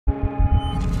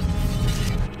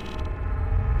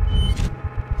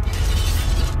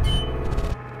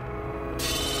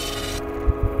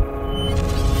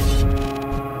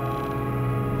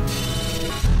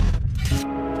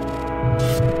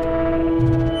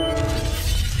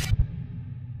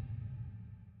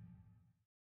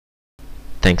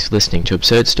Thanks for listening to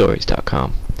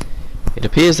absurdstories.com. It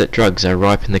appears that drugs are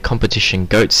ripe in the competition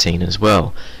goat scene as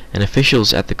well, and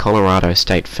officials at the Colorado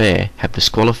State Fair have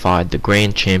disqualified the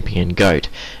grand champion goat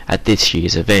at this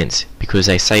year's events because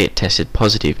they say it tested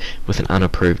positive with an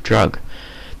unapproved drug.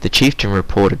 The chieftain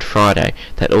reported Friday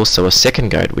that also a second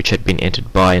goat which had been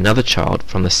entered by another child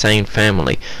from the same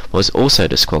family was also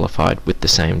disqualified with the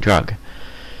same drug.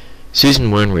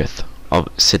 Susan Wernrith of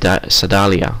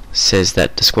Sedalia says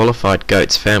that disqualified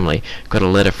goat's family got a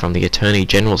letter from the Attorney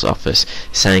General's office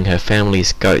saying her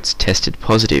family's goats tested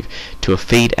positive to a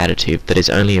feed additive that is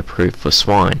only approved for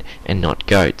swine and not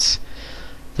goats.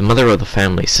 The mother of the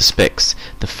family suspects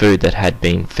the food that had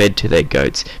been fed to their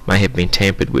goats may have been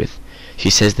tampered with. She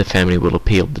says the family will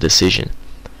appeal the decision.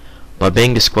 By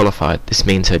being disqualified, this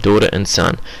means her daughter and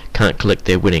son can't collect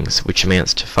their winnings, which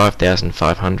amounts to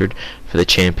 $5,500 for the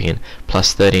champion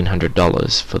plus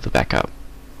 $1,300 for the backup.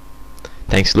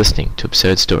 Thanks for listening to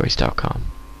absurdstories.com.